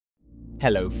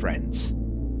Hello friends.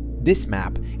 This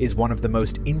map is one of the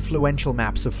most influential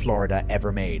maps of Florida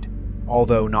ever made,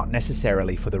 although not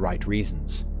necessarily for the right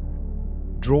reasons.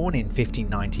 Drawn in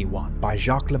 1591 by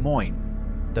Jacques Le Moyne,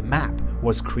 the map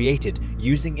was created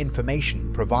using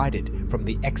information provided from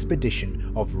the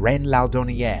expedition of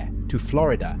Rennes-Laudonnière to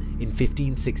Florida in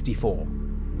 1564.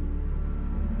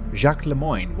 Jacques Le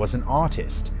Moyne was an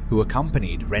artist who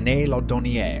accompanied René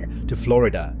Laudonnière to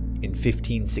Florida in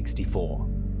 1564.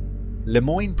 Le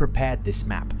Moyne prepared this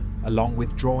map along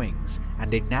with drawings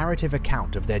and a narrative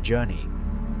account of their journey.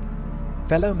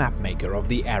 Fellow mapmaker of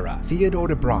the era Theodore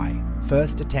de Bry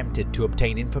first attempted to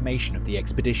obtain information of the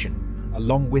expedition,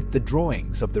 along with the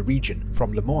drawings of the region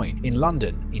from Le Moyne in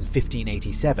London in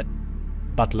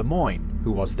 1587. But Le Moyne,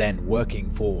 who was then working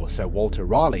for Sir Walter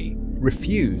Raleigh,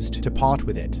 refused to part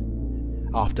with it.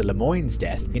 After Le Moyne's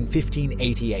death in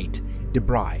 1588, de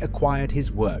Bry acquired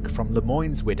his work from Le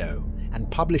Moyne's widow and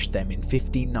published them in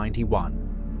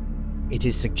 1591. It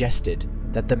is suggested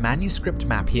that the manuscript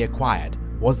map he acquired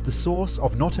was the source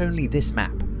of not only this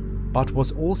map, but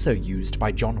was also used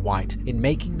by John White in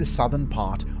making the southern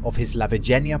part of his La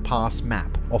Virginia Pass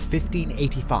map of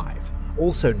 1585,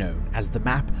 also known as the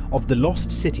map of the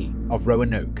lost city of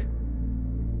Roanoke.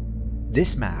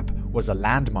 This map was a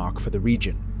landmark for the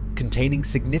region, containing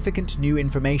significant new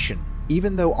information,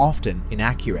 even though often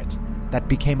inaccurate, that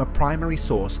became a primary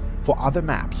source for other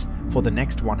maps for the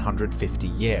next 150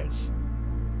 years.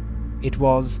 It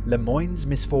was Le Moyne's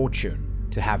misfortune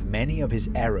to have many of his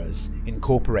errors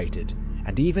incorporated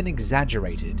and even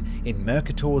exaggerated in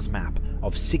Mercator's map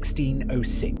of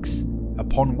 1606,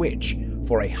 upon which,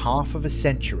 for a half of a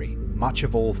century, much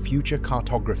of all future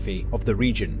cartography of the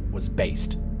region was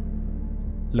based.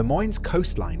 Le Moyne's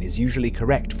coastline is usually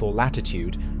correct for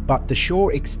latitude, but the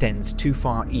shore extends too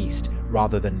far east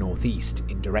rather than northeast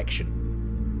in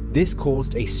direction. This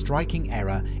caused a striking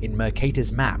error in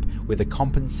Mercator's map with a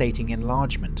compensating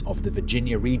enlargement of the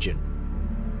Virginia region.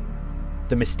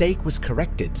 The mistake was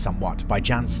corrected somewhat by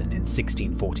Jansen in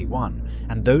 1641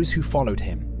 and those who followed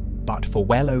him, but for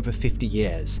well over 50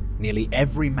 years, nearly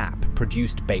every map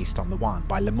produced based on the one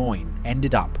by Le Moyne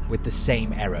ended up with the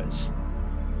same errors.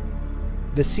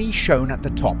 The sea shown at the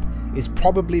top is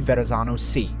probably Verrazano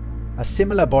Sea. A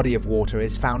similar body of water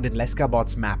is found in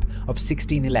Lescarbot's map of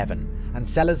 1611 and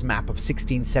Seller's map of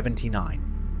 1679.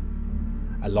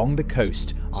 Along the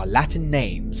coast are Latin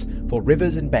names for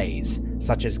rivers and bays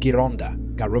such as Gironda,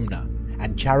 Garumna,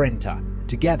 and Charenta,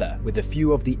 together with a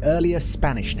few of the earlier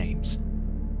Spanish names.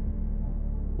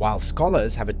 While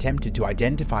scholars have attempted to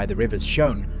identify the rivers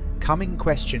shown, Cumming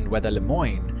questioned whether Le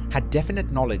Moyne had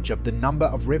definite knowledge of the number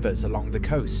of rivers along the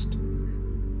coast.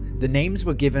 The names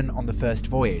were given on the first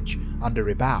voyage under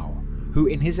Ribaut, who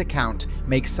in his account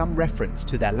makes some reference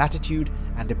to their latitude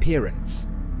and appearance.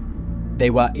 They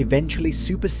were eventually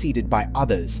superseded by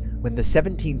others when the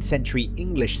 17th century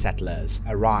English settlers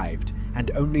arrived, and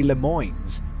only Le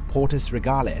Moyne's Portus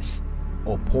Regalis,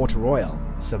 or Port Royal,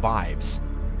 survives.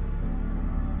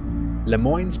 Le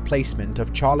Moyne's placement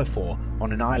of Charlefort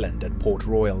on an island at Port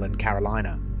Royal in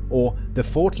Carolina, or the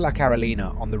Fort La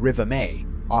Carolina on the River May,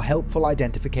 are helpful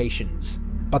identifications,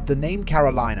 but the name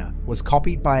Carolina was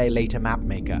copied by a later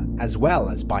mapmaker as well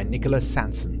as by Nicholas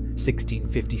Sanson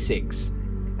 1656,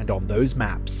 and on those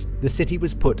maps the city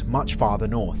was put much farther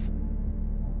north.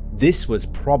 This was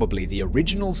probably the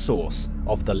original source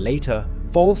of the later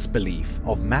false belief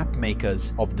of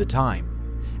mapmakers of the time,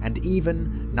 and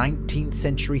even 19th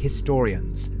century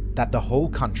historians, that the whole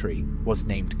country was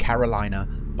named Carolina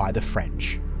by the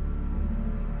French.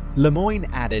 Le Moyne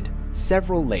added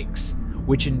several lakes,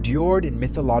 which endured in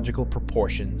mythological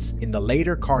proportions in the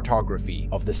later cartography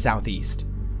of the Southeast.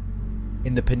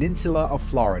 In the peninsula of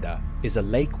Florida is a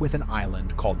lake with an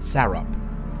island called Sarup,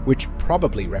 which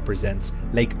probably represents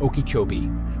Lake Okeechobee.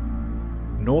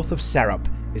 North of Sarup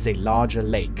is a larger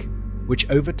lake, which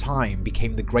over time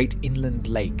became the great inland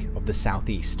lake of the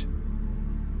Southeast.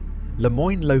 Le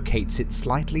Moyne locates it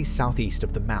slightly southeast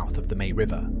of the mouth of the May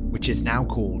River, which is now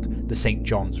called the St.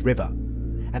 Johns River,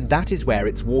 and that is where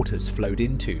its waters flowed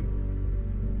into.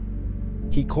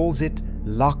 He calls it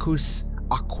Lacus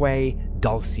Aquae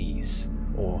Dulcis,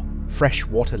 or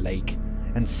freshwater lake,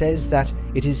 and says that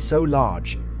it is so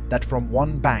large that from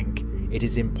one bank it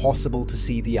is impossible to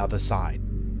see the other side.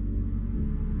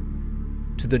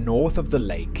 To the north of the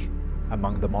lake,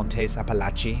 among the Montes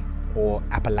Apalachi, or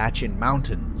Appalachian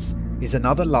Mountains, is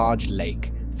another large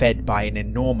lake fed by an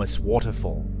enormous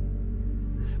waterfall.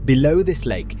 Below this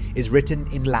lake is written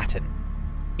in Latin,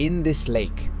 "In this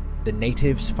lake the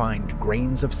natives find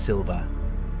grains of silver."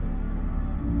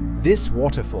 This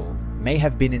waterfall may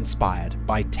have been inspired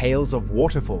by tales of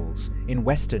waterfalls in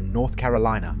western North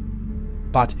Carolina,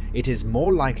 but it is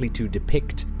more likely to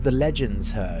depict the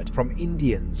legends heard from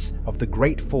Indians of the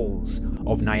Great Falls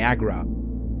of Niagara.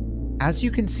 As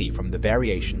you can see from the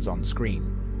variations on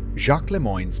screen, Jacques Le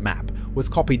Moyne's map was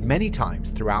copied many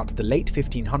times throughout the late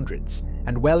 1500s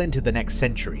and well into the next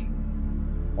century.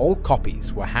 All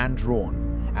copies were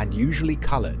hand-drawn and usually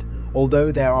coloured,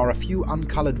 although there are a few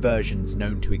uncoloured versions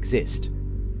known to exist.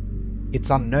 It's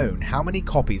unknown how many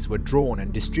copies were drawn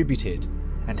and distributed,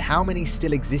 and how many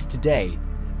still exist today,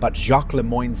 but Jacques Le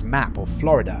Moyne's map of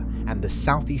Florida and the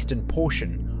southeastern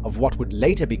portion of what would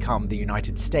later become the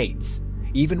United States,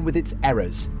 even with its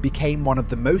errors, became one of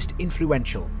the most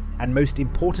influential and most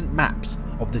important maps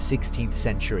of the 16th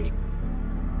century.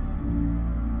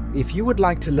 If you would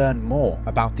like to learn more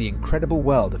about the incredible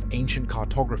world of ancient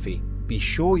cartography, be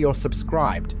sure you're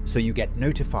subscribed so you get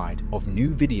notified of new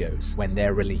videos when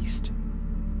they're released.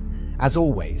 As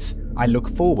always, I look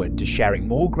forward to sharing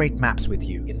more great maps with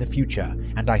you in the future,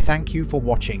 and I thank you for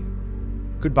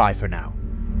watching. Goodbye for now.